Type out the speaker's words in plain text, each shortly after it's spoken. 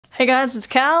Hey guys, it's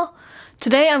Cal.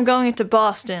 Today I'm going into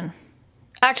Boston.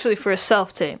 Actually for a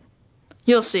self-tape.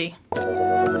 You'll see.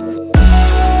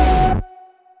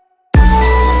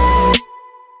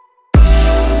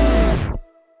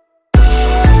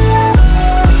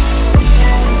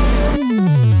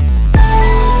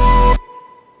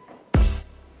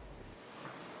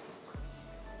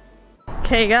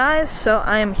 Okay guys, so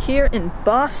I am here in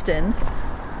Boston.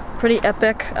 Pretty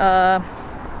epic.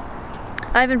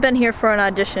 I haven't been here for an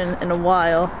audition in a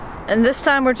while, and this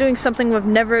time we're doing something we've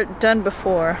never done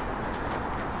before.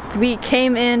 We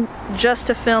came in just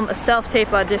to film a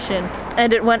self-tape audition,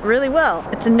 and it went really well.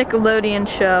 It's a Nickelodeon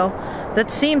show that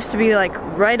seems to be like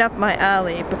right up my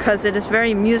alley because it is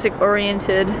very music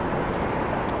oriented.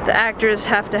 The actors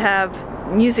have to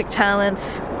have music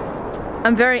talents.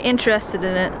 I'm very interested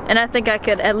in it, and I think I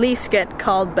could at least get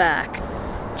called back.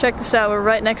 Check this out, we're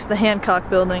right next to the Hancock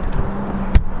building.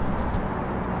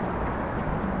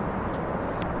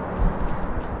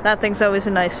 That thing's always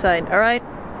a nice sight, alright?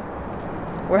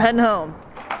 We're heading home.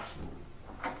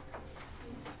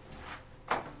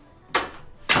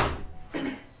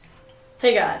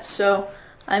 Hey guys, so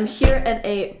I'm here at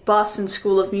a Boston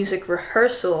School of Music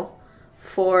rehearsal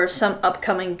for some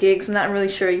upcoming gigs. I'm not really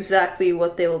sure exactly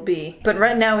what they will be. But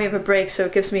right now we have a break, so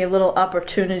it gives me a little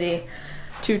opportunity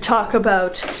to talk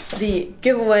about the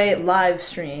giveaway live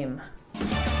stream.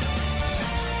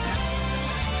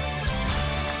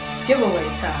 Giveaway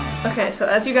time. Okay, so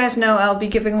as you guys know, I'll be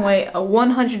giving away a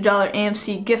 $100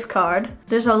 AMC gift card.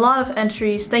 There's a lot of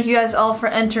entries. Thank you guys all for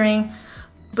entering,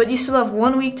 but you still have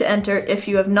 1 week to enter if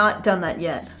you have not done that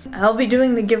yet. I'll be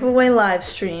doing the giveaway live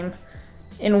stream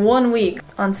in 1 week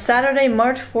on Saturday,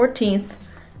 March 14th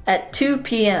at 2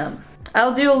 p.m.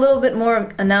 I'll do a little bit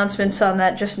more announcements on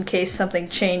that just in case something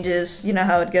changes, you know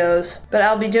how it goes. But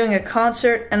I'll be doing a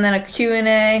concert and then a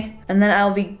Q&A, and then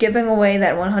I'll be giving away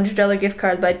that $100 gift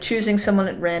card by choosing someone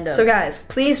at random. So guys,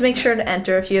 please make sure to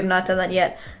enter if you have not done that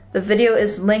yet. The video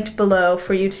is linked below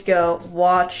for you to go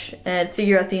watch and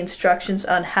figure out the instructions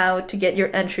on how to get your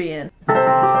entry in.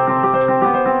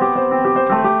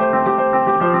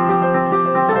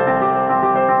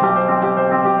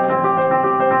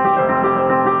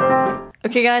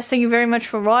 Okay guys, thank you very much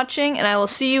for watching, and I will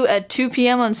see you at 2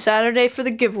 p.m. on Saturday for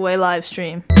the giveaway live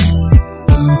stream.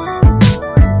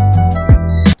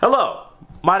 Hello,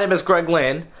 my name is Greg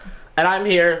Lynn, and I'm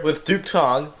here with Duc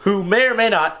Tong, who may or may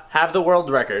not have the world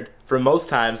record for most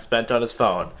time spent on his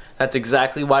phone. That's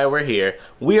exactly why we're here.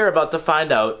 We are about to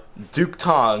find out Duc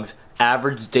Tong's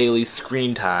average daily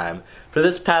screen time for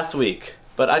this past week,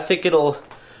 but I think it'll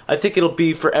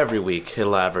be for every week,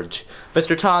 it'll average.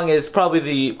 Mr. Tong is probably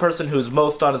the person who's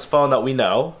most on his phone that we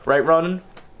know. Right, Ronan?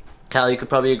 Cal, you could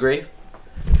probably agree?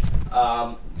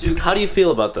 Duke, how do you feel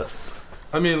about this?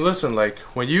 I mean, listen, like,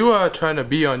 when you are trying to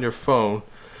be on your phone,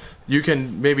 you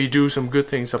can maybe do some good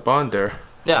things up on there.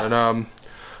 Yeah. And,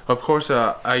 of course,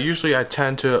 I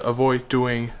tend to avoid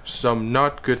doing some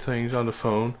not good things on the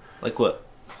phone. Like what?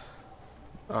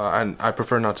 And I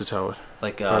prefer not to tell it.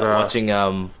 Like, watching,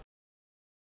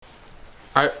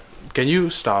 Can you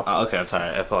stop? Okay, I'm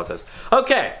sorry. I apologize.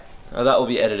 Okay, that will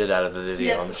be edited out of the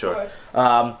video, yes, I'm sure. Of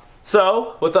course.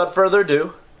 So, without further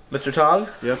ado, Mr. Tong.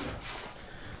 Yep.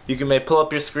 You can pull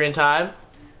up your screen time,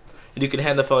 and you can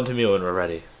hand the phone to me when we're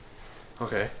ready.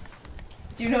 Okay.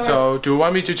 Do you know? So, do you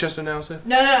want me to just announce it?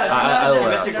 No. I'll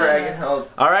Give it to Greg.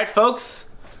 All right, folks.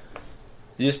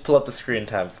 You just pull up the screen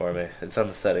time for me. It's on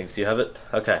the settings. Do you have it?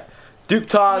 Okay. Duc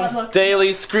Tong's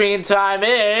daily screen time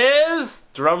is,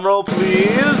 drumroll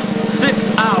please,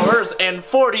 6 hours and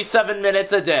 47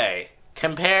 minutes a day,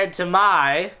 compared to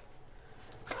my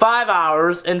 5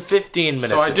 hours and 15 minutes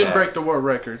a day. So I didn't break the world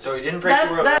record. So he didn't break the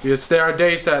world record. Yes, there are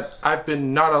days that I've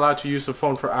been not allowed to use the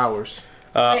phone for hours.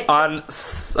 On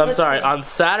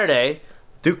Saturday,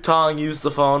 Duc Tong used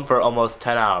the phone for almost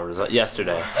 10 hours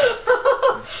yesterday.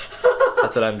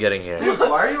 That's what I'm getting here. Dude,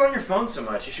 why are you on your phone so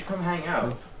much? You should come hang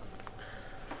out.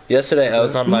 Yesterday I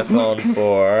was on my phone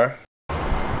for...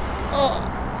 Oh,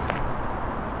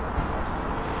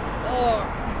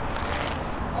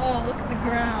 look at the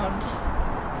ground.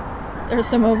 There's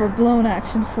some overblown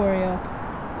action for you.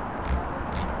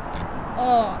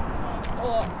 Oh.